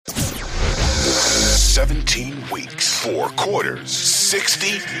17 weeks, 4 quarters,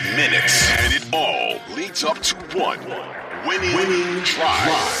 60 minutes, and it all leads up to one winning drive.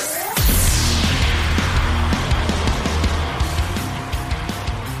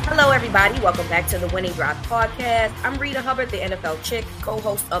 Hello, everybody. Welcome back to the Winning Drive podcast. I'm Rita Hubbard, the NFL chick,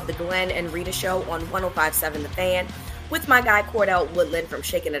 co-host of the Glenn and Rita Show on 105.7 The Fan, with my guy Cordell Woodland from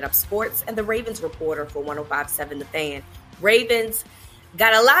Shaking It Up Sports and the Ravens reporter for 105.7 The Fan. Ravens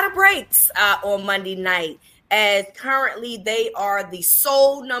got a lot of breaks on Monday night, as currently they are the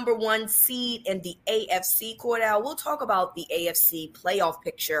sole number 1 seed in the AFC. Cordell, we'll talk about the AFC playoff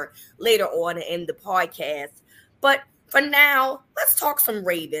picture later on in the podcast. But for now, let's talk some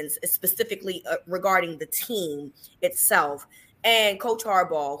Ravens, specifically regarding the team itself. And Coach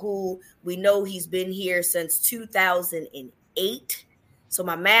Harbaugh, who we know he's been here since 2008. So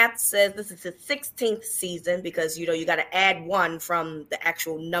my math says this is his 16th season because, you know, you got to add 1 from the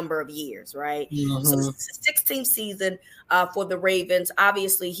actual number of years, right? Mm-hmm. So this is his 16th season for the Ravens.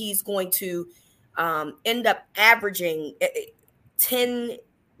 Obviously, he's going to end up averaging 10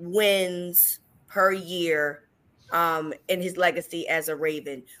 wins per year in his legacy as a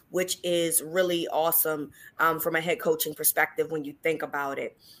Raven, which is really awesome from a head coaching perspective when you think about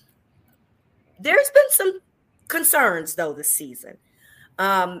it. There's been some concerns, though, this season.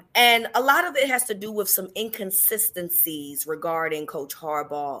 And a lot of it has to do with some inconsistencies regarding Coach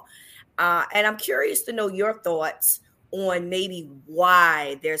Harbaugh. And I'm curious to know your thoughts on maybe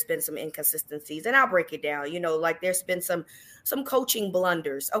why there's been some inconsistencies. And I'll break it down. You know, like there's been some coaching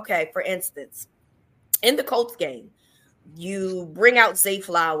blunders. Okay, for instance, in the Colts game, you bring out Zay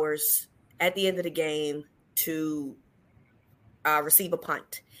Flowers at the end of the game to receive a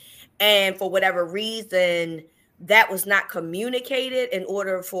punt. And for whatever reason, that was not communicated in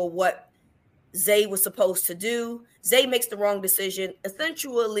order for what Zay was supposed to do. Zay makes the wrong decision.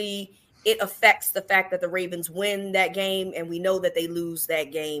 Essentially, it affects the fact that the Ravens win that game, and we know that they lose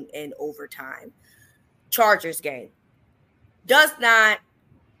that game in overtime. Chargers game does not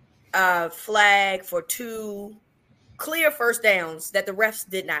flag for 2 clear first downs that the refs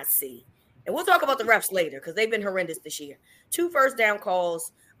did not see. And we'll talk about the refs later because they've been horrendous this year. 2 first down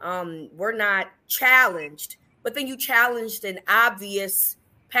calls were not challenged, but then you challenged an obvious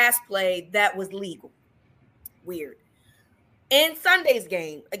pass play that was legal. Weird. In Sunday's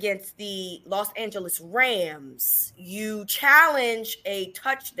game against the Los Angeles Rams, you challenge a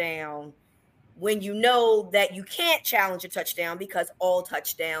touchdown when you know that you can't challenge a touchdown because all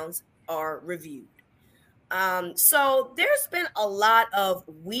touchdowns are reviewed. So there's been a lot of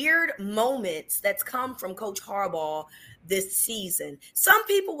weird moments that's come from Coach Harbaugh this season. Some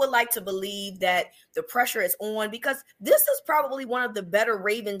people would like to believe that the pressure is on because this is probably one of the better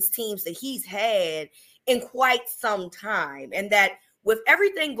Ravens teams that he's had in quite some time. And that with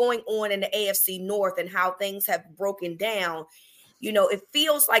everything going on in the AFC North and how things have broken down, you know, it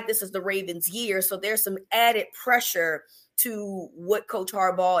feels like this is the Ravens' year. So there's some added pressure to what Coach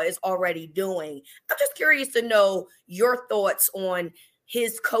Harbaugh is already doing. I'm just curious to know your thoughts on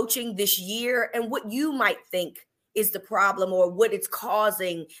his coaching this year and what you might think is the problem or what it's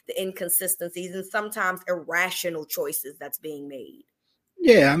causing the inconsistencies and sometimes irrational choices that's being made.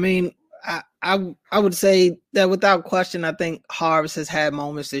 Yeah, I mean, I would say that without question, I think Harbs has had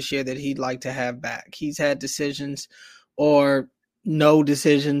moments this year that he'd like to have back. He's had decisions or no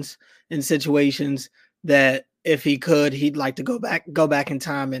decisions in situations that if he could, he'd like to go back in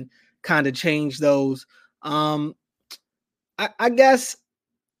time and kind of change those. I guess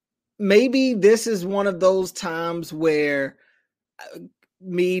maybe this is one of those times where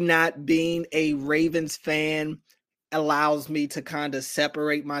me not being a Ravens fan allows me to kind of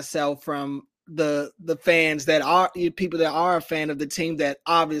separate myself from the fans that are people that are a fan of the team that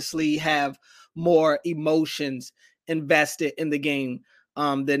obviously have more emotions invested in the game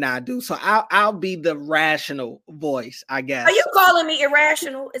than I do. So I'll be the rational voice, I guess. Are you calling me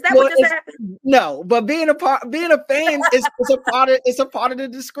irrational? Is that what just happened? No, but being a fan is a part of the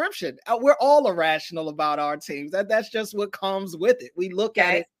description. We're all irrational about our teams. That's just what comes with it. We look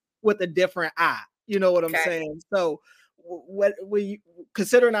at it with a different eye. You know what I'm saying? So what we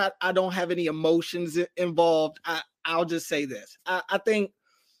considering I don't have any emotions involved, I'll just say this. I think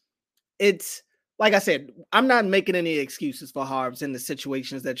it's like I said, I'm not making any excuses for Harbs in the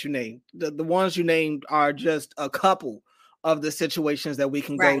situations that you named. The ones you named are just a couple of the situations that we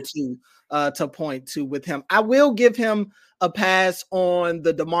can go to point to with him. I will give him a pass on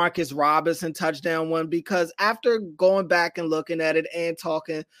the DeMarcus Robinson touchdown one because after going back and looking at it and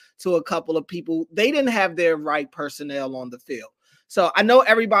talking to a couple of people, they didn't have their right personnel on the field. So I know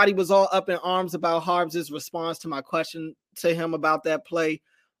everybody was all up in arms about Harbs' response to my question to him about that play.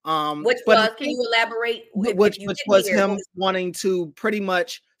 Which but was, can you elaborate which if you didn't was hear him wanting to pretty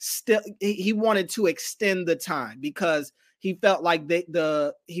much he wanted to extend the time because he felt like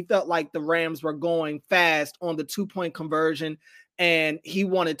the Rams were going fast on the 2-point conversion and he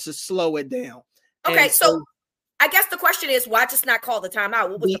wanted to slow it down. Okay, And so I guess the question is, why just not call the timeout?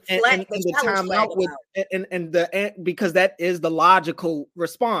 What was the flag? The challenge flag about? Because that is the logical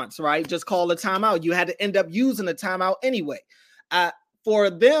response, right? Just call a timeout. You had to end up using a timeout anyway. For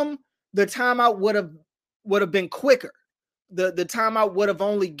them, the timeout would have been quicker. The timeout would have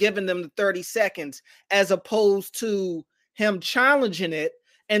only given them the 30 seconds as opposed to him challenging it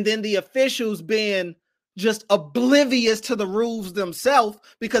and then the officials being just oblivious to the rules themselves,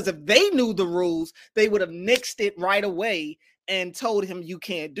 because if they knew the rules, they would have nixed it right away and told him you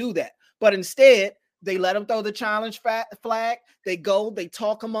can't do that. But instead, they let him throw the challenge flag. They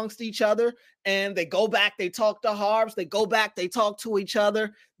talk amongst each other, and they go back, they talk to Harbs, they go back, they talk to each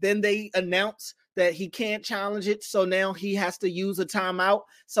other. Then they announce that he can't challenge it, so now he has to use a timeout.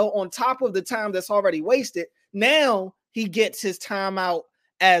 So on top of the time that's already wasted, now he gets his timeout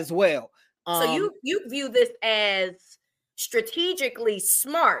as well. So you view this as strategically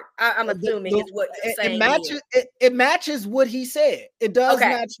smart, I'm assuming is what you're saying. It matches what he said. It does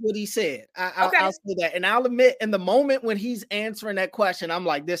match what he said. I'll say that. And I'll admit, in the moment when he's answering that question, I'm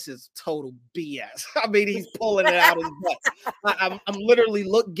like, this is total BS. I mean, he's pulling it out of his butt. I'm literally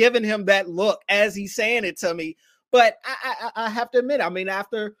giving him that look as he's saying it to me. But I have to admit, I mean,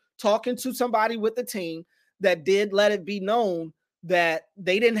 after talking to somebody with the team that did let it be known that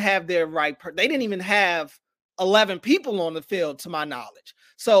they didn't have their they didn't even have 11 people on the field, to my knowledge.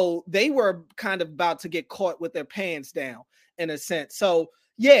 So they were kind of about to get caught with their pants down in a sense. So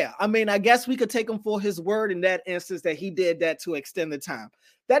yeah, I mean, I guess we could take him for his word in that instance that he did that to extend the time.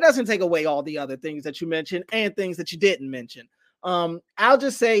 That doesn't take away all the other things that you mentioned and things that you didn't mention. I'll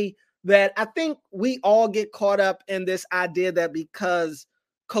just say that I think we all get caught up in this idea that because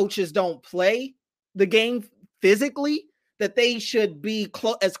coaches don't play the game physically, that they should be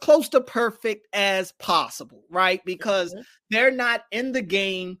as close to perfect as possible, right? Because they're not in the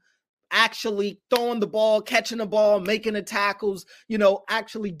game actually throwing the ball, catching the ball, making the tackles,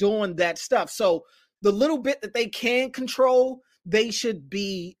 actually doing that stuff. So the little bit that they can control, they should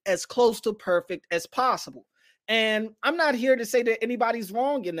be as close to perfect as possible. And I'm not here to say that anybody's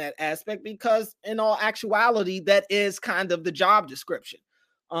wrong in that aspect, because in all actuality, that is kind of the job description.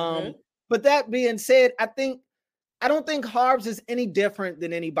 But that being said, I don't think Harbs is any different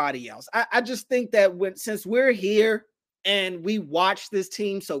than anybody else. I just think that since we're here and we watch this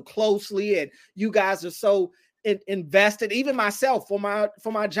team so closely and you guys are so invested, even myself for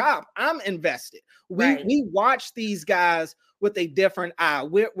my job, I'm invested. We watch these guys with a different eye.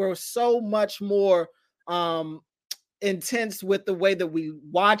 We're so much more intense with the way that we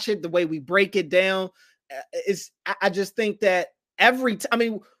watch it, the way we break it down. I just think that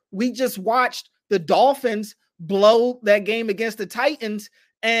we just watched the Dolphins blow that game against the Titans.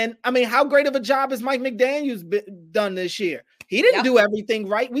 And I mean, how great of a job has Mike McDaniel's done this year? He didn't do everything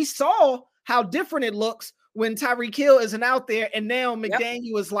right. We saw how different it looks when Tyreek Hill isn't out there. And now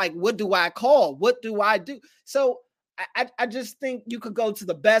McDaniel is like, what do I call? What do I do? So I just think you could go to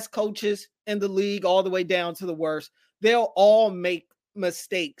the best coaches in the league all the way down to the worst. They'll all make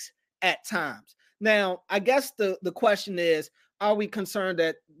mistakes at times. Now, I guess the question is, are we concerned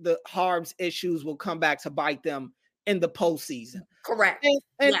that the Harbs issues will come back to bite them in the postseason? Correct.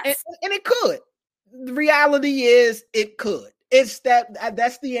 And it could. The reality is it could. It's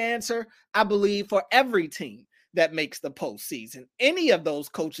that's the answer, I believe, for every team that makes the postseason. Any of those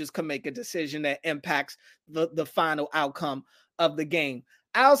coaches can make a decision that impacts the final outcome of the game.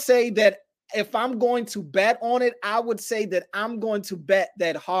 I'll say that if I'm going to bet on it, I would say that I'm going to bet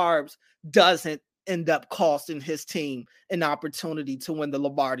that Harbs doesn't end up costing his team an opportunity to win the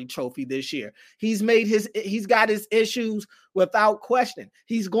Lombardi Trophy this year. He's got his issues without question.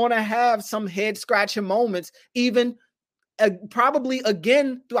 He's going to have some head scratching moments, even probably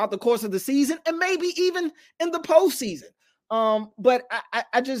again throughout the course of the season, and maybe even in the postseason. But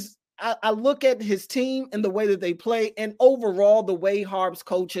I look at his team and the way that they play, and overall the way Harbs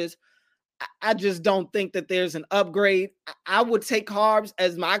coaches. I just don't think that there's an upgrade. I would take Harbs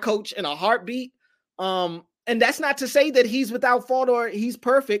as my coach in a heartbeat. And that's not to say that he's without fault or he's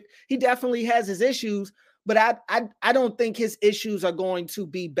perfect. He definitely has his issues, but I don't think his issues are going to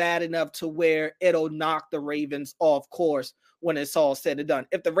be bad enough to where it'll knock the Ravens off course when it's all said and done.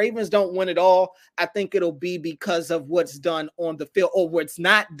 If the Ravens don't win it all, I think it'll be because of what's done on the field or what's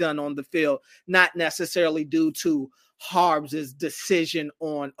not done on the field, not necessarily due to Harbs' decision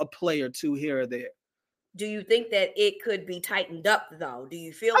on a play or two here or there. Do you think that it could be tightened up, though? Do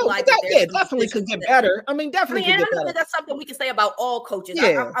you feel Oh, like that there's some definitely could decisions get that better. I mean, definitely could and I get know better. that that's something we can say about all coaches.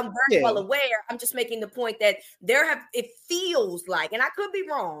 Yeah, I'm very yeah. well aware. I'm just making the point that it feels like, and I could be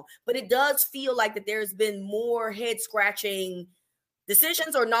wrong, but it does feel like that there's been more head scratching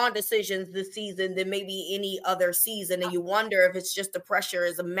decisions or non-decisions this season than maybe any other season. And you wonder if it's just the pressure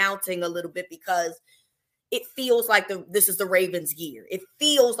is mounting a little bit because it feels like this is the Ravens' year. It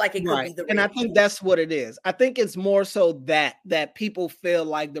feels like it could be the Ravens. And I think that's what it is. I think it's more so that people feel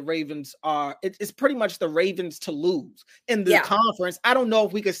like the Ravens are, it's pretty much the Ravens to lose in the conference. I don't know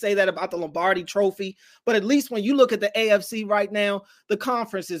if we could say that about the Lombardi Trophy, but at least when you look at the AFC right now, the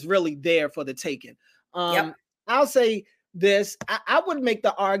conference is really there for the taking. I'll say this. I would make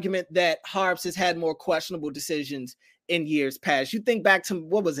the argument that Harbs has had more questionable decisions in years past. You think back to,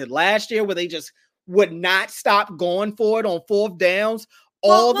 what was it, last year, where they just would not stop going for it on fourth downs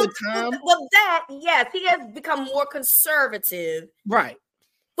all the time. Well, yes, he has become more conservative. Right.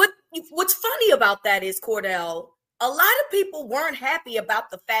 But what's funny about that is, Cordell, a lot of people weren't happy about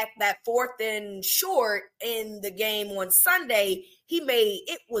the fact that 4th and short in the game on Sunday, he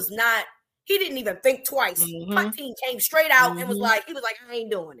didn't even think twice. Punt team came straight out and was like, I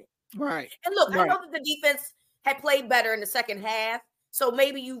ain't doing it. Right. And look, I know that the defense had played better in the second half. So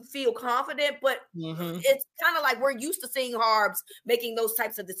maybe you feel confident, but it's kind of like we're used to seeing Harbs making those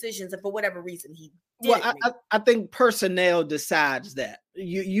types of decisions, and for whatever reason he didn't. Well, I think personnel decides that.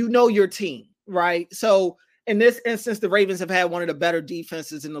 You know your team, right? So in this instance, the Ravens have had one of the better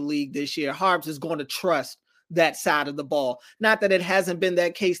defenses in the league this year. Harbs is going to trust that side of the ball. Not that it hasn't been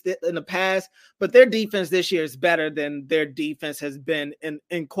that case in the past, but their defense this year is better than their defense has been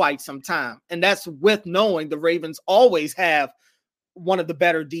in quite some time. And that's with knowing the Ravens always have one of the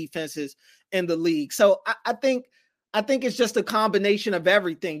better defenses in the league. So I think it's just a combination of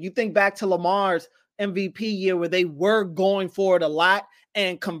everything. You think back to Lamar's MVP year where they were going for it a lot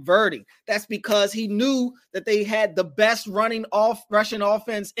and converting. That's because he knew that they had the best rushing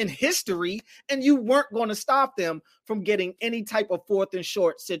offense in history, and you weren't going to stop them from getting any type of 4th and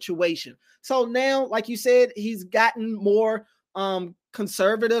short situation. So now, like you said, he's gotten more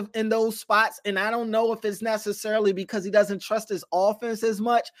conservative in those spots, and I don't know if it's necessarily because he doesn't trust his offense as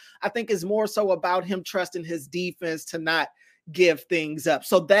much. I think it's more so about him trusting his defense to not give things up.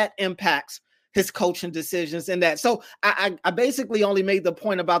 So that impacts his coaching decisions and that. So I basically only made the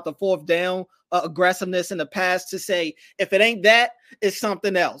point about the 4th down aggressiveness in the past to say, if it ain't that, it's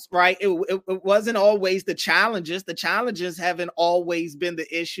something else, right? It wasn't always the challenges. The challenges haven't always been the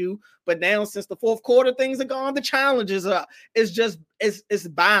issue, but now since the 4th quarter, things are gone. The challenges are, it's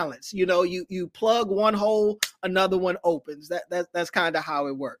balance. You know, you plug one hole, another one opens. That's kind of how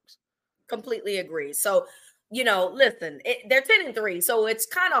it works. Completely agree. So, listen, they're 10-3, so it's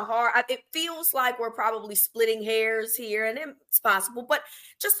kind of hard. It feels like we're probably splitting hairs here, and it's possible, but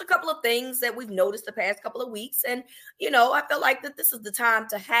just a couple of things that we've noticed the past couple of weeks. And, I feel like that this is the time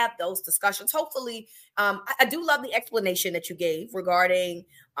to have those discussions. Hopefully, I do love the explanation that you gave regarding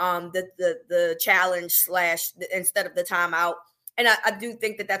the challenge / instead of the timeout. And I do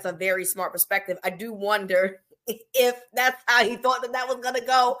think that that's a very smart perspective. I do wonder if that's how he thought that was going to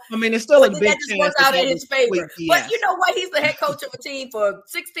go. I mean, it's still a big chance. Worked out in his favor. But you know what? He's the head coach of a team for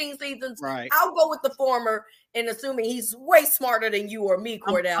 16 seasons. Right. I'll go with the former, and assuming he's way smarter than you or me,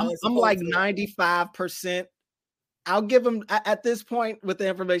 Cordell. I'm like 95%. I'll give him, at this point, with the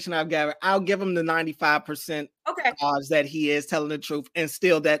information I've gathered, I'll give him the 95% odds that he is telling the truth, and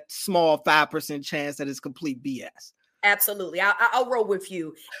still that small 5% chance that it's complete BS. Absolutely. I'll roll with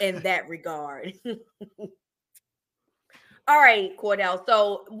you in that regard. All right, Cordell.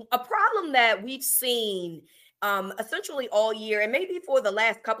 So a problem that we've seen essentially all year, and maybe for the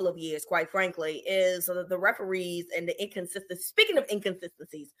last couple of years, quite frankly, is the referees and the inconsistencies. Speaking of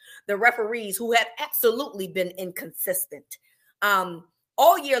inconsistencies, the referees who have absolutely been inconsistent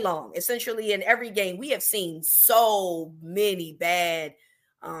all year long. Essentially, in every game, we have seen so many bad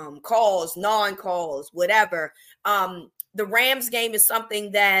calls, non-calls, whatever. The Rams game is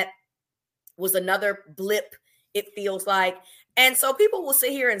something that was another blip, it feels like. And so people will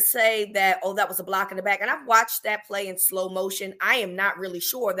sit here and say that, oh, that was a block in the back. And I've watched that play in slow motion. I am not really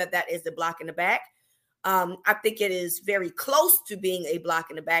sure that is a block in the back. I think it is very close to being a block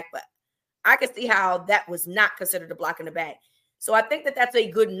in the back, but I can see how that was not considered a block in the back. So I think that that's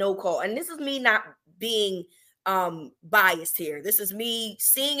a good no call. And this is me not being biased here. This is me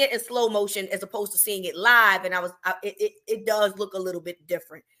seeing it in slow motion as opposed to seeing it live. And it does look a little bit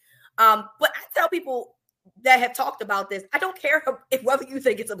different. But I tell people, that have talked about this. I don't care whether you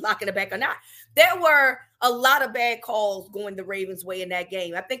think it's a block in the back or not. There were a lot of bad calls going the Ravens' way in that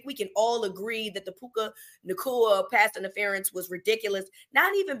game. I think we can all agree that the Puka Nacua pass interference was ridiculous,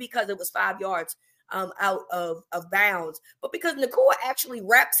 not even because it was 5 yards out of bounds, but because Nacua actually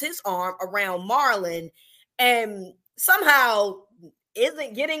wraps his arm around Marlon and somehow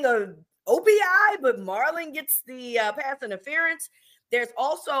isn't getting a OPI, but Marlon gets the pass interference. There's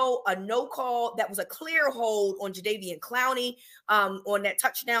also a no call that was a clear hold on Jadeveon Clowney on that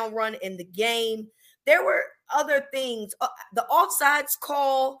touchdown run in the game. There were other things. The offsides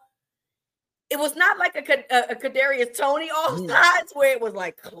call, it was not like a Kadarius Toney offsides where it was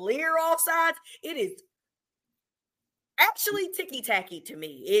like clear offsides. It is actually ticky-tacky to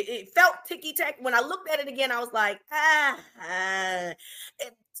me. It felt ticky-tacky. When I looked at it again, I was like,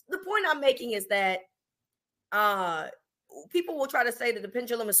 The point I'm making is that people will try to say that the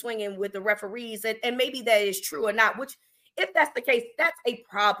pendulum is swinging with the referees, and maybe that is true or not, which if that's the case, that's a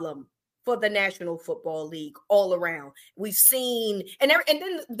problem for the National Football League all around. We've seen, and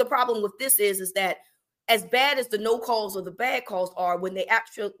then the problem with this is that as bad as the no calls or the bad calls are, when they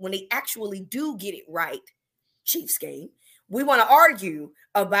actually do get it right, Chiefs game, we want to argue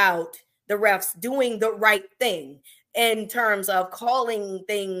about the refs doing the right thing in terms of calling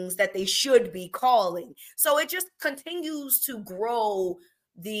things that they should be calling. So it just continues to grow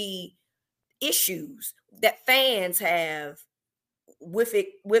the issues that fans have with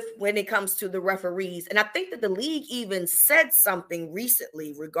when it comes to the referees. And I think that the league even said something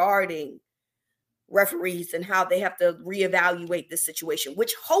recently regarding referees and how they have to reevaluate this situation,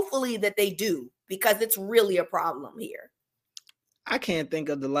 which hopefully that they do, because it's really a problem here. I can't think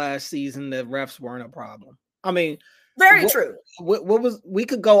of the last season that refs weren't a problem. I mean, very true. What was, we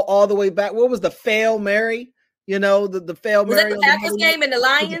could go all the way back. What was the fail Mary? You know, the fail Mary. Was that the Packers game and the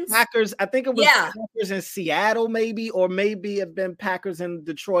Lions? The Packers. I think it was Packers in Seattle, maybe, or maybe it been Packers in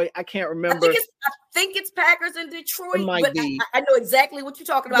Detroit. I can't remember. I think it's Packers in Detroit. It might be. I know exactly what you're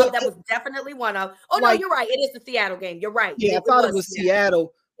talking about. That was definitely one of. Oh no, you're right. It is the Seattle game. You're right. Yeah, I thought it was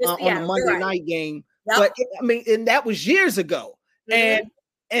Seattle on the Monday night game. Yep. But I mean, and that was years ago, and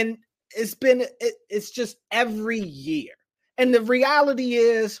it's just every year. And the reality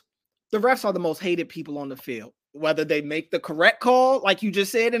is the refs are the most hated people on the field, whether they make the correct call, like you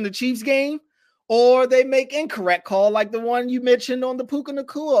just said in the Chiefs game, or they make incorrect call, like the one you mentioned on the Puka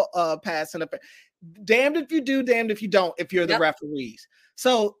Nacua pass. And damned if you do, damned if you don't, if you're the referees.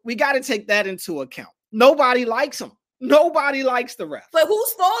 So we got to take that into account. Nobody likes them. Nobody likes the refs. But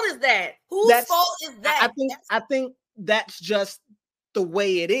whose fault is that? Whose fault is that? I think that's just the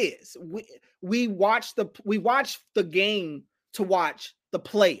way it is. We watch the game to watch the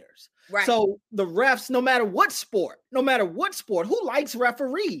players. Right. So the refs, no matter what sport, who likes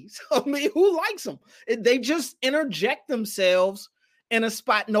referees? I mean, who likes them? They just interject themselves in a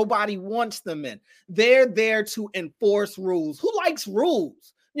spot nobody wants them in. They're there to enforce rules. Who likes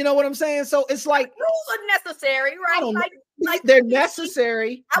rules? You know what I'm saying? So it's like rules are necessary, right? Like they're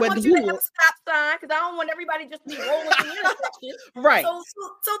necessary. I want you to have a stop sign because I don't want everybody just to be rolling the intersection. Right. So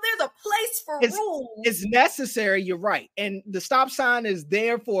there's a place for rules. It's necessary. You're right. And the stop sign is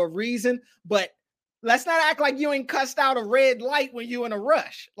there for a reason, but let's not act like you ain't cussed out a red light when you're in a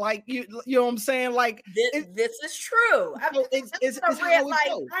rush. Like you know what I'm saying? Like this is true. It's a red light.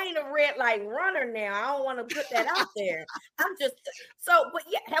 I ain't a red light runner now. I don't want to put that out there. But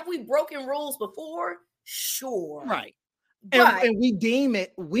yeah, have we broken rules before? Sure. Right. And we deem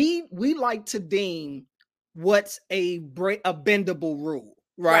it. We like to deem what's a bendable rule.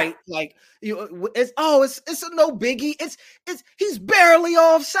 Right. Like it's a no biggie. It's he's barely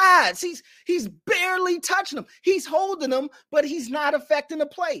off sides. He's barely touching them. He's holding them, but he's not affecting the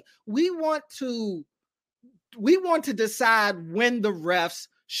play. We want to decide when the refs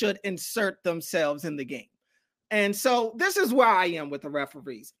should insert themselves in the game. And so this is where I am with the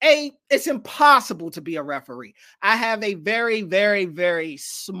referees. It's impossible to be a referee. I have a very, very, very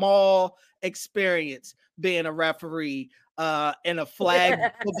small experience being a referee in a flag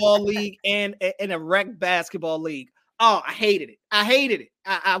football league and in a rec basketball league. Oh, I hated it.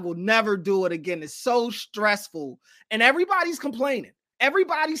 I will never do it again. It's so stressful. And everybody's complaining.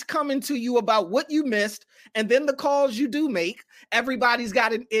 Everybody's coming to you about what you missed. And then the calls you do make, everybody's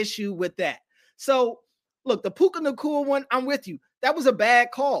got an issue with that. So look, the Puka Nacua one, I'm with you. That was a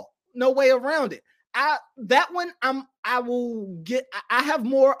bad call. No way around it. I have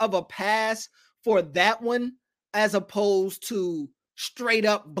more of a pass for that one as opposed to straight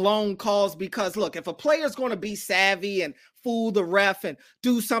up blown calls, because look, if a player's going to be savvy and fool the ref and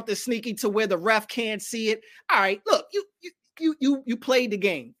do something sneaky to where the ref can't see it, all right, look, you played the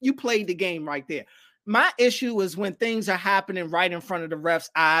game. You played the game right there. My issue is when things are happening right in front of the ref's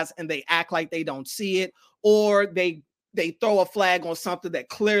eyes and they act like they don't see it, or they throw a flag on something that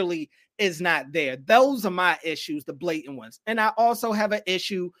clearly is not there. Those are my issues, the blatant ones. And I also have an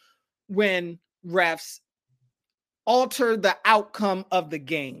issue when refs alter the outcome of the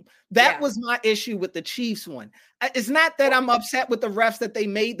game. That was my issue with the Chiefs one. It's not that I'm upset with the refs that they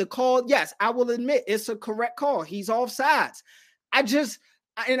made the call. Yes, I will admit it's a correct call. He's offsides.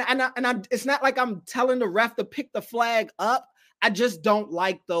 It's not like I'm telling the ref to pick the flag up. I just don't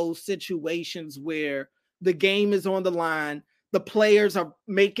like those situations where the game is on the line, the players are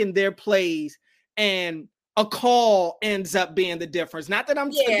making their plays, and a call ends up being the difference. Not that but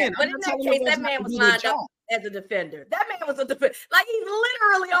in that case, that man was lined up as a defender. That man was a defender. Like, he's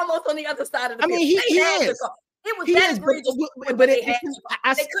literally almost on the other side of the field. He is. It was that egregious, but they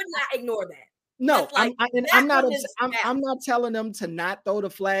could not ignore that. No, I'm not telling them to not throw the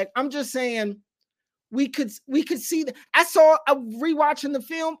flag. I'm just saying we could see that. I saw rewatching the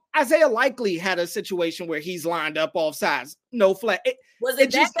film. Isaiah Likely had a situation where he's lined up off sides, no flag. Was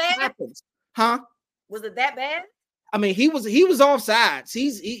it that bad? Happens. Huh? Was it that bad? I mean, he was off sides.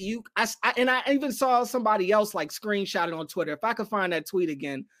 I even saw somebody else like screenshot it on Twitter. If I could find that tweet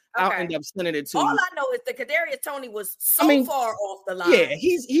again, I'll end up sending it to you. All I know is that Kadarius Toney was far off the line. Yeah,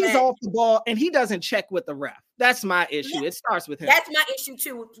 he's off the ball and he doesn't check with the ref. That's my issue. Yeah. It starts with him. That's my issue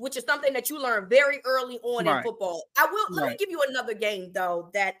too, which is something that you learn very early on in football. Let me give you another game though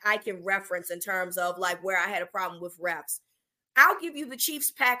that I can reference in terms of like where I had a problem with refs. I'll give you the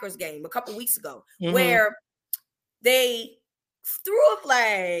Chiefs-Packers game a couple weeks ago where they threw a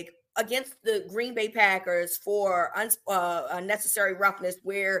flag against the Green Bay Packers for unnecessary roughness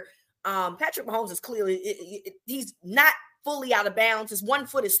where Patrick Mahomes is clearly he's not fully out of bounds. His 1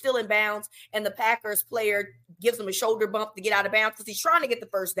 foot is still in bounds, and the Packers player gives him a shoulder bump to get out of bounds because he's trying to get the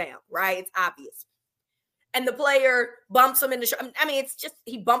first down, right? It's obvious. And the player bumps him in the I mean, it's just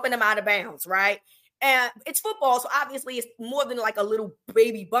he bumping him out of bounds, right? And it's football, so obviously it's more than like a little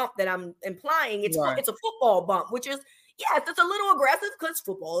baby bump that I'm implying. It's a football bump, which is, yes, it's a little aggressive because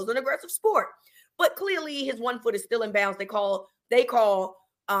football is an aggressive sport. But clearly his 1 foot is still in bounds. They call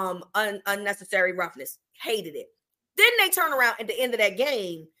unnecessary roughness. Hated it. Then they turn around at the end of that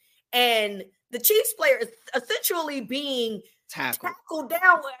game, and the Chiefs player is essentially being tackled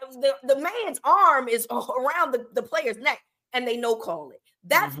down. The man's arm is around the player's neck, and they no call it.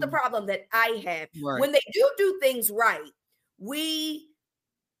 That's the problem that I have. Right. When they do things right,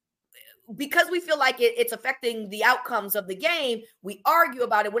 because we feel like it's affecting the outcomes of the game, we argue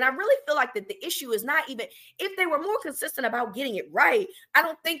about it. When I really feel like that the issue is not even, if they were more consistent about getting it right, I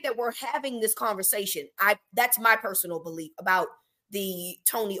don't think that we're having this conversation. That's my personal belief about the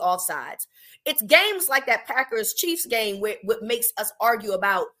Toney offsides. It's games like that Packers-Chiefs game what makes us argue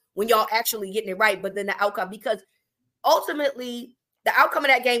about when y'all actually getting it right, but then the outcome, because ultimately the outcome of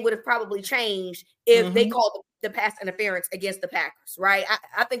that game would have probably changed if they called the pass interference against the Packers, right?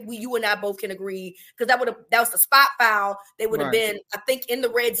 I think you and I both can agree, because that was the spot foul. They would have been, I think, in the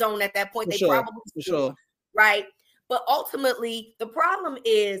red zone at that point. Right? But ultimately, the problem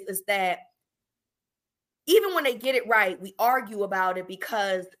is that even when they get it right, we argue about it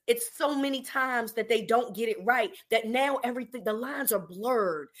because it's so many times that they don't get it right that now the lines are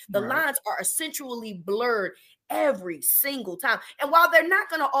blurred. The lines are essentially blurred every single time. And while they're not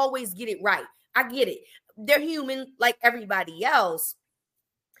going to always get it right, I get it. They're human like everybody else.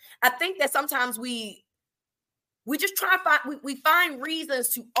 I think that sometimes we just try to find, we find reasons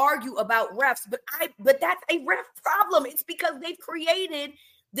to argue about refs, but that's a ref problem. It's because they've created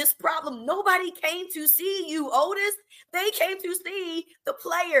this problem. Nobody came to see you, Otis. They came to see the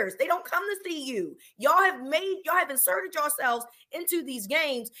players. They don't come to see you. Y'all have inserted yourselves into these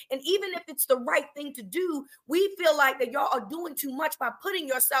games. And even if it's the right thing to do, we feel like that y'all are doing too much by putting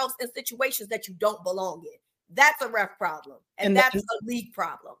yourselves in situations that you don't belong in. That's a ref problem. And that's a league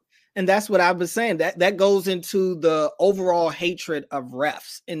problem. And that's what I was saying. That goes into the overall hatred of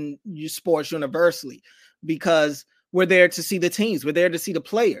refs in sports universally, because we're there to see the teams. We're there to see the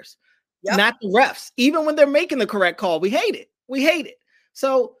players, not the refs. Even when they're making the correct call, we hate it.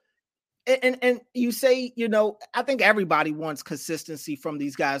 So, and you say, I think everybody wants consistency from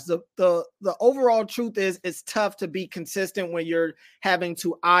these guys. The overall truth is it's tough to be consistent when you're having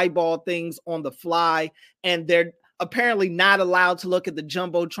to eyeball things on the fly, and they're apparently not allowed to look at the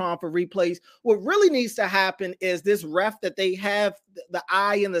Jumbotron for replays. What really needs to happen is this ref that they have, the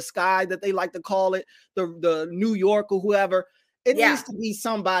eye in the sky that they like to call it, the New York or whoever, it needs to be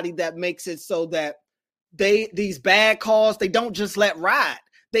somebody that makes it so that these bad calls, they don't just let ride.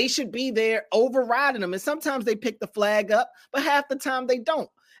 They should be there overriding them. And sometimes they pick the flag up, but half the time they don't.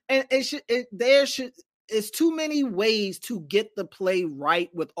 And it's too many ways to get the play right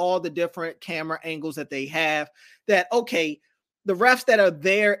with all the different camera angles that they have. That, okay, the refs that are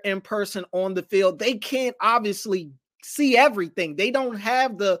there in person on the field, they can't obviously see everything. They don't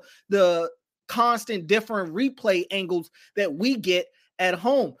have the constant different replay angles that we get at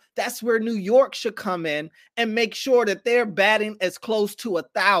home. That's where New York should come in and make sure that they're batting as close to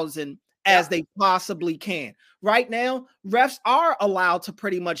 1,000 as they possibly can. Right now, refs are allowed to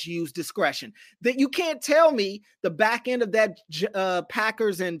pretty much use discretion. That you can't tell me the back end of that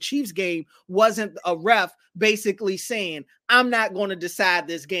Packers and Chiefs game wasn't a ref basically saying, I'm not going to decide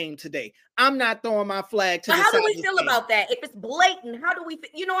this game today. I'm not throwing my flag to How do we feel about that? If it's blatant, how do we,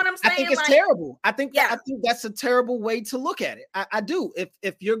 you know what I'm saying? I think it's terrible. I think that's a terrible way to look at it. I do.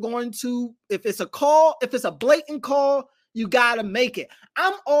 If you're going to, if it's a call, if it's a blatant call, you got to make it.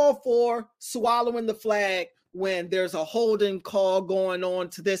 I'm all for swallowing the flag when there's a holding call going on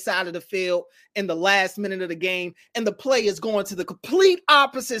to this side of the field in the last minute of the game, and the play is going to the complete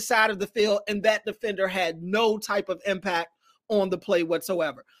opposite side of the field, and that defender had no type of impact on the play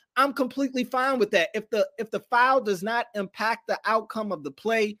whatsoever. I'm completely fine with that. If the foul does not impact the outcome of the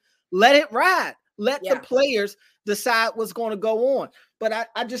play, let it ride. Let the players decide what's going to go on. But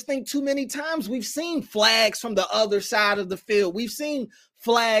I just think too many times we've seen flags from the other side of the field. We've seen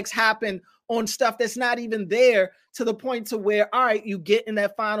flags happen on stuff that's not even there, to the point to where, all right, you get in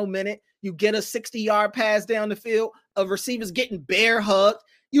that final minute, you get a 60-yard pass down the field, a receiver's getting bear hugged.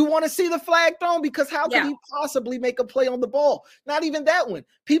 You want to see the flag thrown, because how could he possibly make a play on the ball? Not even that one.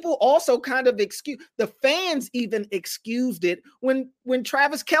 People also kind of the fans even excused it when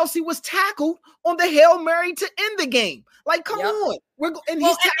Travis Kelce was tackled on the Hail Mary to end the game. Like, come on. And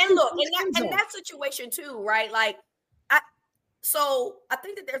look, in that situation too, right? Like, so I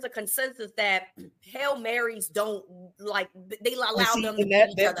think that there's a consensus that Hail Marys don't, like, they allow them to beat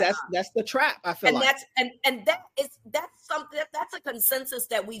each other. That's the trap, I feel like. That's something that's a consensus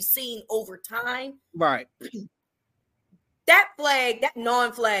that we've seen over time. Right. That flag, that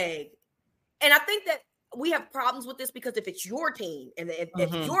non-flag. And I think that we have problems with this because if it's your team, and if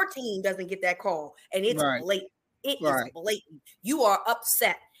your team doesn't get that call and it's blatant, it is blatant, you are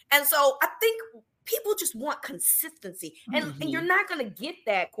upset. And so I think people just want consistency, and you're not going to get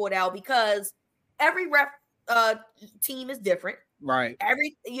that, Cordell, because every ref team is different. Right.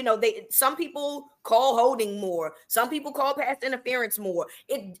 Some people call holding more. Some people call pass interference more.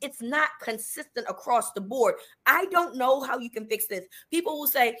 It's not consistent across the board. I don't know how you can fix this. People will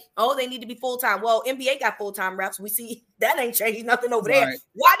say, oh, they need to be full-time. Well, NBA got full-time refs. We see that ain't changed nothing over there.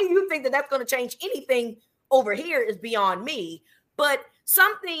 Why do you think that that's going to change anything over here is beyond me. But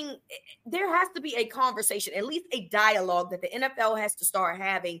there has to be a conversation, at least a dialogue that the NFL has to start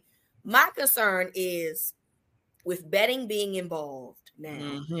having. My concern is with betting being involved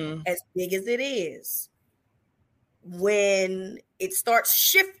now, as big as it is, when it starts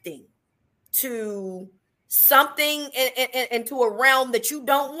shifting to something into a realm that you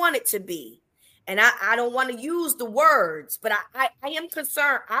don't want it to be. And I don't want to use the words, but I am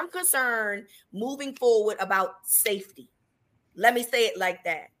concerned. I'm concerned moving forward about safety. Let me say it like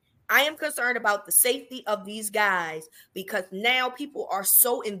that. I am concerned about the safety of these guys, because now people are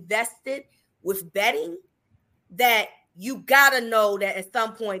so invested with betting that you got to know that at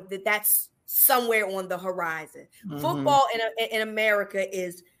some point that's somewhere on the horizon. Football in America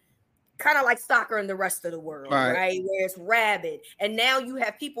is kind of like soccer in the rest of the world, right? Where it's rabid. And now you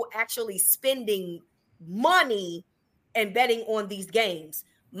have people actually spending money and betting on these games.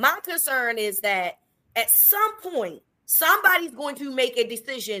 My concern is that at some point, somebody's going to make a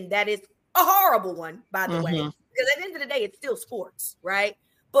decision that is a horrible one, by the way, because at the end of the day, it's still sports, right?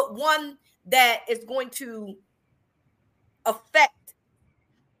 But one that is going to affect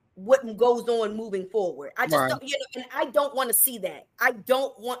what goes on moving forward. I just don't, and I don't want to see that. I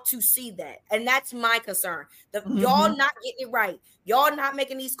don't want to see that. And that's my concern. Y'all not getting it right. Y'all not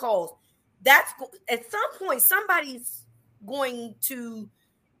making these calls. That's at some point, somebody's going to,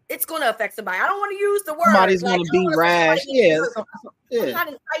 it's going to affect somebody. I don't want to use the word. Somebody's going to be rash. I'm not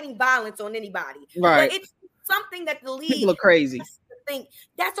inciting violence on anybody. Right. But it's something that the league. People are crazy. Think.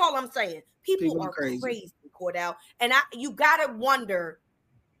 That's all I'm saying. People are crazy, Cordell. And you got to wonder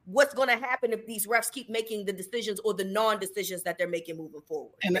what's going to happen if these refs keep making the decisions or the non-decisions that they're making moving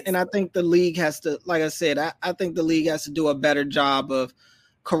forward. And I think the league has to, like I said, I think the league has to do a better job of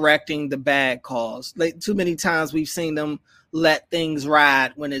correcting the bad calls. Like, too many times we've seen them let things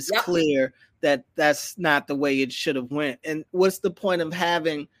ride when it's clear that that's not the way it should have went. And what's the point of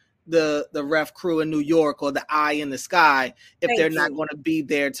having the ref crew in New York or the eye in the sky if they're not going to be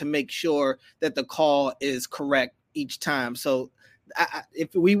there to make sure that the call is correct each time. So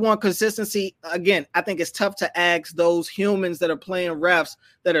if we want consistency, again, I think it's tough to ask those humans that are playing refs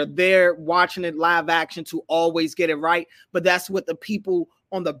that are there watching it live action to always get it right. But that's what the people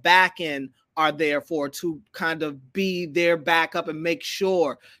on the back end are there for, to kind of be their backup and make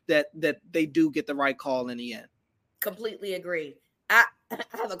sure that they do get the right call in the end. Completely agree. I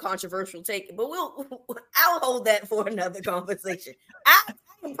have a controversial take, but I'll hold that for another conversation.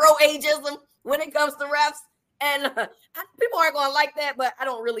 I'm pro ageism when it comes to refs. And people aren't going to like that, but I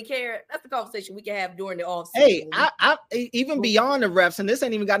don't really care. That's the conversation we can have during the offseason. Hey, I even beyond the refs, and this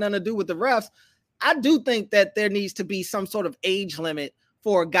ain't even got nothing to do with the refs, I do think that there needs to be some sort of age limit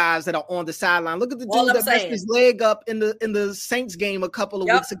for guys that are on the sideline. Look at the dude that messed his leg up in the Saints game a couple of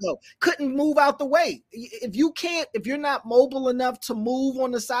weeks ago. Couldn't move out the way. If you're not mobile enough to move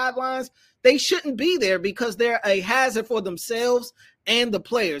on the sidelines, they shouldn't be there because they're a hazard for themselves and the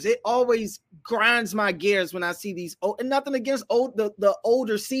players. It always grinds my gears when I see these, and nothing against the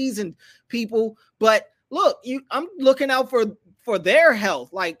older seasoned people, but look, I'm looking out for their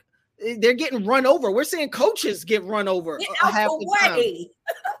health. Like, they're getting run over. We're seeing coaches get run over half the time.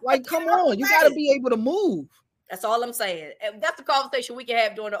 Like, come on, you got to be able to move. That's all I'm saying. And that's the conversation we can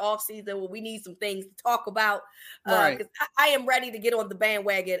have during the offseason where we need some things to talk about. Right. I am ready to get on the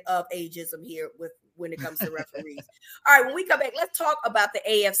bandwagon of ageism here when it comes to referees. All right, when we come back, let's talk about the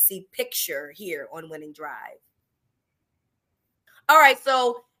AFC picture here on Winning Drive. All right,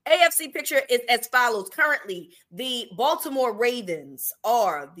 so AFC picture is as follows. Currently, the Baltimore Ravens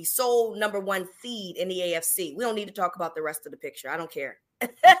are the sole number 1 seed in the AFC. We don't need to talk about the rest of the picture. I don't care.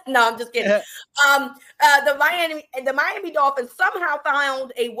 No, I'm just kidding. The Miami Dolphins somehow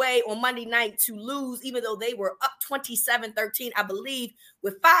found a way on Monday night to lose, even though they were up 27-13, I believe,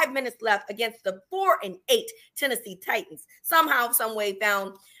 with 5 minutes left against the 4-8 Tennessee Titans. Somehow, some way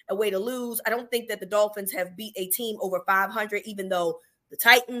found a way to lose. I don't think that the Dolphins have beat a team over 500, even though the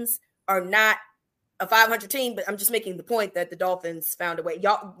Titans are not a 500 team, but I'm just making the point that the Dolphins found a way.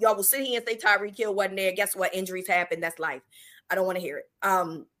 Y'all will sit here and say Tyreek Hill wasn't there. Guess what? Injuries happen. That's life. I don't want to hear it.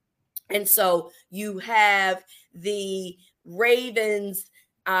 And so you have the Ravens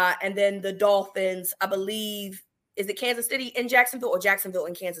and then the Dolphins, I believe, is it Kansas City and Jacksonville or Jacksonville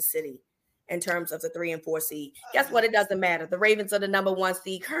and Kansas City in terms of the 3 and 4 seed? Guess what? It doesn't matter. The Ravens are the number 1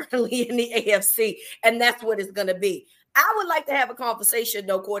 seed currently in the AFC, and that's what it's going to be. I would like to have a conversation,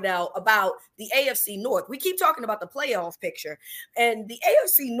 though, Cordell, about the AFC North. We keep talking about the playoff picture, and the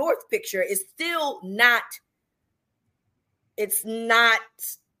AFC North picture is still not – it's not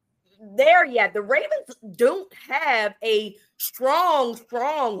there yet. The Ravens don't have a strong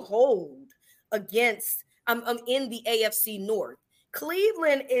hold against in the AFC North.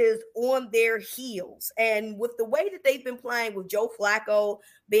 Cleveland is on their heels. And with the way that they've been playing with Joe Flacco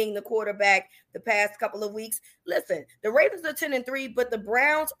being the quarterback the past couple of weeks, listen, the Ravens are 10-3, but the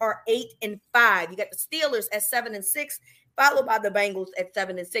Browns are 8-5. You got the Steelers at 7-6, followed by the Bengals at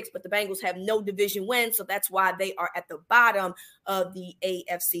 7-6, but the Bengals have no division win, so that's why they are at the bottom of the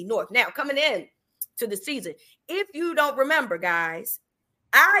AFC North. Now, coming in to the season, if you don't remember, guys,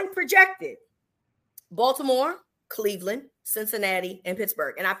 I projected Baltimore, Cleveland, Cincinnati, and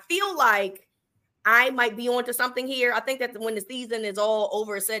Pittsburgh, and I feel like I might be onto something here. I think that when the season is all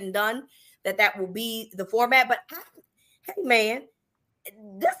over, said and done, that will be the format, but hey, man,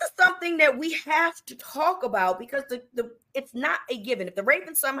 this is something that we have to talk about because it's not a given. If the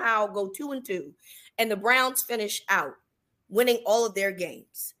Ravens somehow go 2-2 and the Browns finish out winning all of their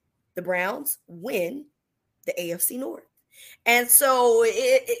games, the Browns win the AFC North. And so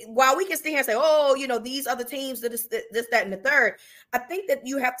while we can sit here and say, oh, these other teams, this, that, and the third, I think that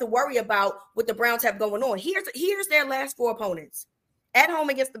you have to worry about what the Browns have going on. Here's their last 4 opponents. At home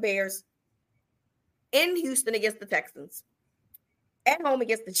against the Bears, in Houston against the Texans, at home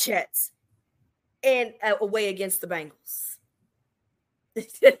against the Jets, and away against the Bengals.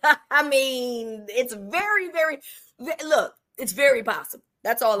 I mean, it's very, very – look, it's very possible.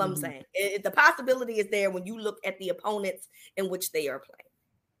 That's all I'm saying. The possibility is there when you look at the opponents in which they are playing.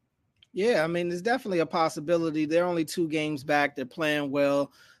 Yeah, I mean, there's definitely a possibility. They're only 2 games back. They're playing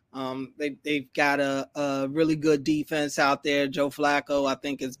well. They've got a really good defense out there. Joe Flacco, I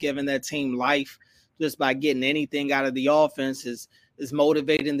think, is giving that team life just by getting anything out of the offense is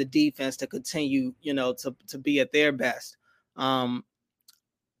motivating the defense to continue, to be at their best. I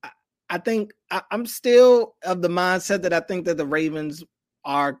think I'm still of the mindset that I think that the Ravens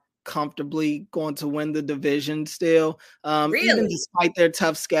are comfortably going to win the division still. Really? Even despite their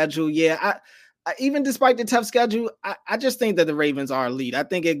tough schedule. Yeah. even despite the tough schedule, I just think that the Ravens are elite. I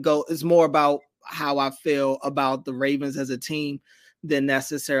think it's more about how I feel about the Ravens as a team than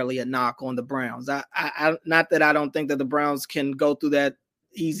necessarily a knock on the Browns. I not that I don't think that the Browns can go through that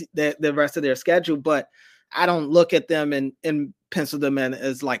easy the rest of their schedule, but I don't look at them and pencil them in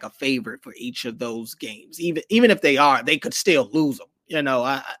as like a favorite for each of those games. Even if they are, they could still lose them.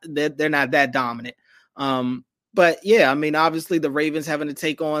 They're not that dominant. But yeah, I mean, obviously the Ravens having to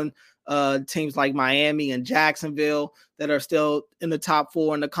take on teams like Miami and Jacksonville that are still in the top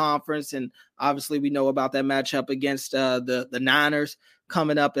 4 in the conference. And obviously we know about that matchup against the Niners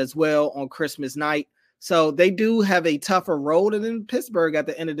coming up as well on Christmas night. So they do have a tougher road than Pittsburgh at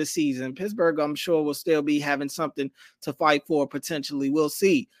the end of the season. Pittsburgh, I'm sure, will still be having something to fight for potentially. We'll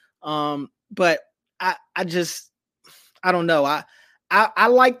see. But I don't know. I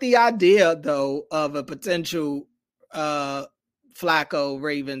like the idea, though, of a potential Flacco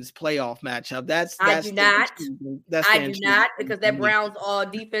Ravens playoff matchup. I do not because that Browns all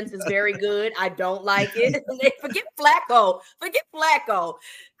defense is very good. I don't like it. Forget Flacco. I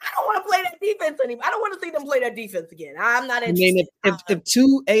don't want to play that defense anymore. I don't want to see them play that defense again. I'm not interested. I mean, if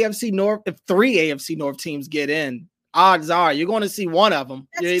three AFC North teams get in, odds are you're going to see one of them.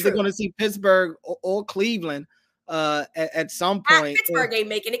 You're either going to see Pittsburgh or Cleveland. At some point, Pittsburgh ain't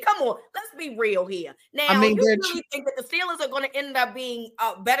making it. Come on, let's be real here. Now, you really think that the Steelers are going to end up being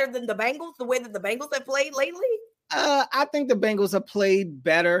better than the Bengals, the way that the Bengals have played lately? I think the Bengals have played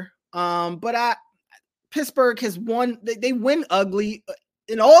better. But Pittsburgh has won. They win ugly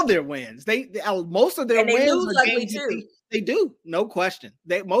in all their wins. Most of their wins lose are ugly games too. They do, no question.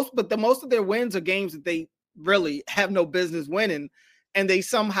 Most of their wins are games that they really have no business winning, and they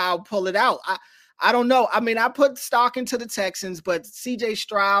somehow pull it out. I don't know. I mean, I put stock into the Texans, but CJ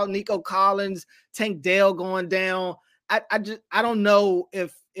Stroud, Nico Collins, Tank Dell going down. I don't know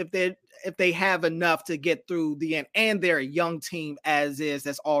if they have enough to get through the end. And they're a young team as is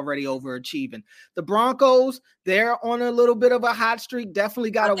that's already overachieving. The Broncos, they're on a little bit of a hot streak.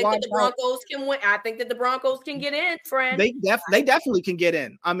 Definitely got to watch out. The Broncos can win. I think that the Broncos can get in, friend. They definitely can get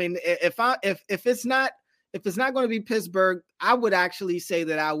in. I mean, if it's not going to be Pittsburgh, I would actually say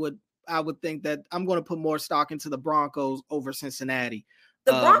that I would think that I'm going to put more stock into the Broncos over Cincinnati.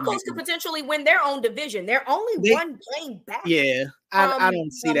 The Broncos could potentially win their own division. They're only one game back. Yeah, I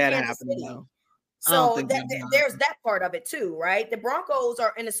don't see that happening, though. So there's that part of it too, right? The Broncos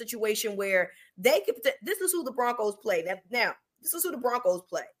are in a situation where they could. This is who the Broncos play. Now, this is who the Broncos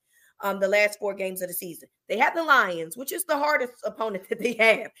play. The last 4 games of the season. They have the Lions, which is the hardest opponent that they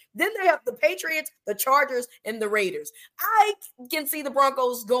have. Then they have the Patriots, the Chargers, and the Raiders. I can see the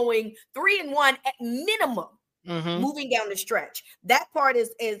Broncos going 3-1 at minimum, moving down the stretch. That part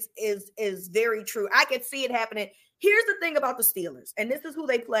is very true. I can see it happening. Here's the thing about the Steelers, and this is who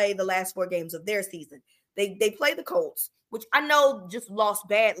they play the last 4 games of their season. They play the Colts, which I know just lost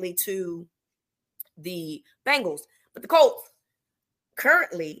badly to the Bengals, but the Colts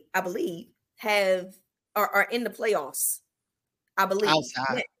currently, I believe, are in the playoffs. I believe.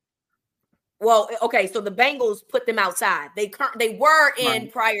 Outside. Well, okay, so the Bengals put them outside. They were in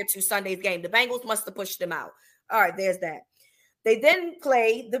prior to Sunday's game. The Bengals must have pushed them out. All right, there's that. They then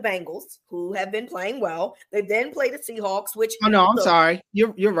play the Bengals, who have been playing well. They then play the Seahawks, which I'm sorry.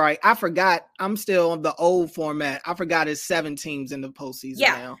 You're right. I forgot. I'm still on the old format. I forgot it's 7 teams in the postseason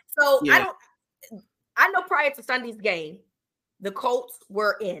now. So yeah. I know prior to Sunday's game, the Colts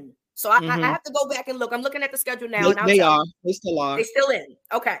were in. So I have to go back and look. I'm looking at the schedule now. They are. They still are. They're still in.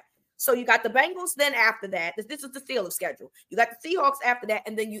 Okay. So you got the Bengals then after that. This is the Steelers schedule. You got the Seahawks after that,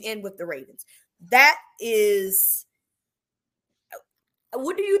 and then you end with the Ravens. That is –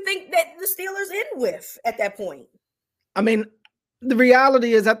 what do you think that the Steelers end with at that point? I mean, the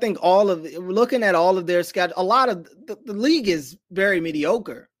reality is I think looking at all of their schedule, a lot of the league is very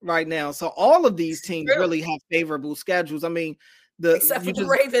mediocre right now. So all of these teams really have favorable schedules. I mean, except for the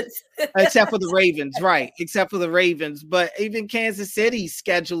Ravens. Except for the Ravens, right. Except for the Ravens. But even Kansas City's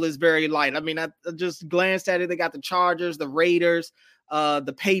schedule is very light. I mean, I just glanced at it. They got the Chargers, the Raiders,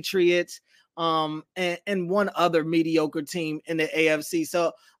 the Patriots, and one other mediocre team in the AFC.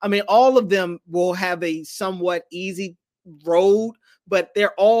 So, I mean, all of them will have a somewhat easy road, but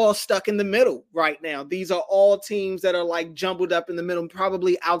they're all stuck in the middle right now. These are all teams that are like jumbled up in the middle,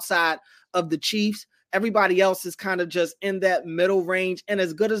 probably outside of the Chiefs. Everybody else is kind of just in that middle range. And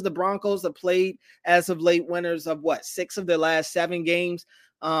as good as the Broncos have played as of late, winners of 6 of their last 7 games,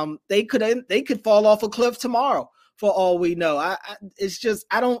 they could fall off a cliff tomorrow for all we know. It's just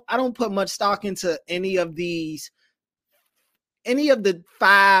I don't put much stock into any of the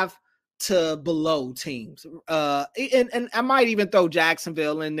 5 to below teams. And I might even throw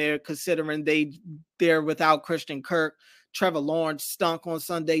Jacksonville in there, considering they're without Christian Kirk. Trevor Lawrence stunk on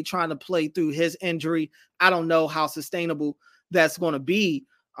Sunday trying to play through his injury. I don't know how sustainable that's going to be.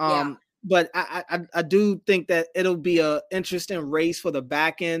 But I do think that it'll be an interesting race for the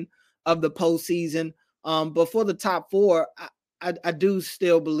back end of the postseason. But for the top four, I do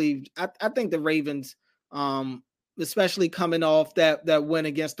still believe, I think the Ravens, especially coming off that win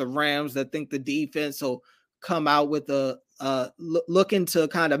against the Rams, I think the defense will come out with looking to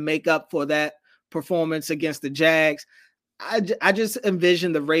kind of make up for that performance against the Jags. I just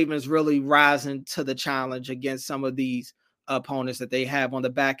envision the Ravens really rising to the challenge against some of these opponents that they have on the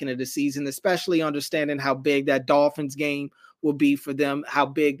back end of the season, especially understanding how big that Dolphins game will be for them, how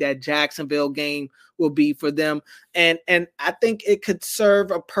big that Jacksonville game will be for them. And I think it could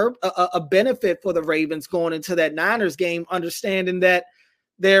serve a benefit for the Ravens going into that Niners game, understanding that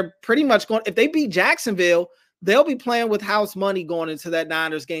they're pretty much going, if they beat Jacksonville, they'll be playing with house money going into that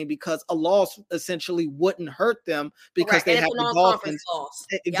Niners game, because a loss essentially wouldn't hurt them, because they have the Dolphins.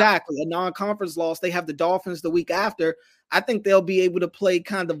 Exactly. A non-conference loss. They have the Dolphins the week after. I think they'll be able to play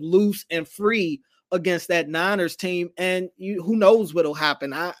kind of loose and free against that Niners team. And who knows what'll happen.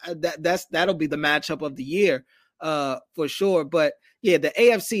 That'll be the matchup of the year for sure. But yeah, the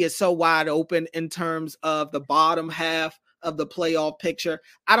AFC is so wide open in terms of the bottom half of the playoff picture.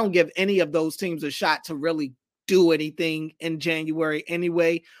 I don't give any of those teams a shot to really do anything in January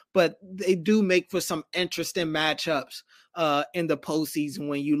anyway, but they do make for some interesting matchups in the postseason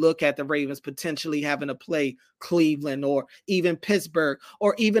when you look at the Ravens potentially having to play Cleveland or even Pittsburgh,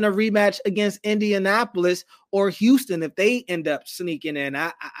 or even a rematch against Indianapolis or Houston if they end up sneaking in.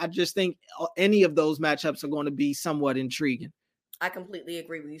 I just think any of those matchups are going to be somewhat intriguing. I completely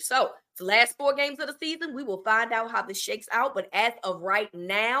agree with you. So the last 4 games of the season, we will find out how this shakes out. But as of right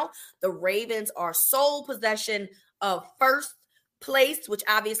now, the Ravens are sole possession of first place, which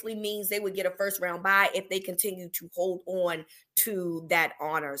obviously means they would get a first round bye if they continue to hold on to that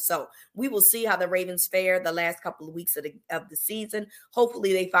honor. So we will see how the Ravens fare the last couple of weeks of the season.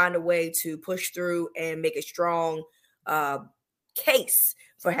 Hopefully they find a way to push through and make a strong case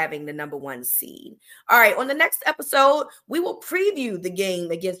for having the number 1 seed. All right, on the next episode, we will preview the game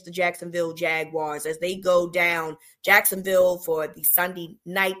against the Jacksonville Jaguars as they go down Jacksonville for the Sunday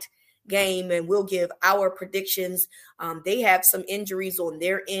night game, and we'll give our predictions. They have some injuries on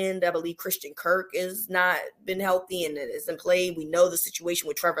their end. I believe Christian Kirk has not been healthy and isn't played. We know the situation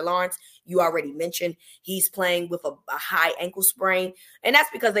with Trevor Lawrence. You already mentioned he's playing with a high ankle sprain, and that's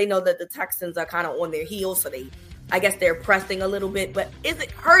because they know that the Texans are kind of on their heels, so I guess they're pressing a little bit, but is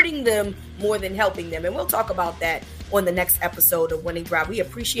it hurting them more than helping them? And we'll talk about that on the next episode of Winning Drive. We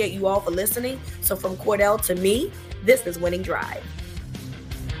appreciate you all for listening. So from Cordell to me, this is Winning Drive.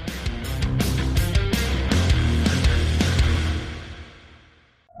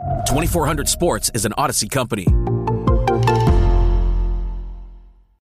 2400 Sports is an Odyssey company.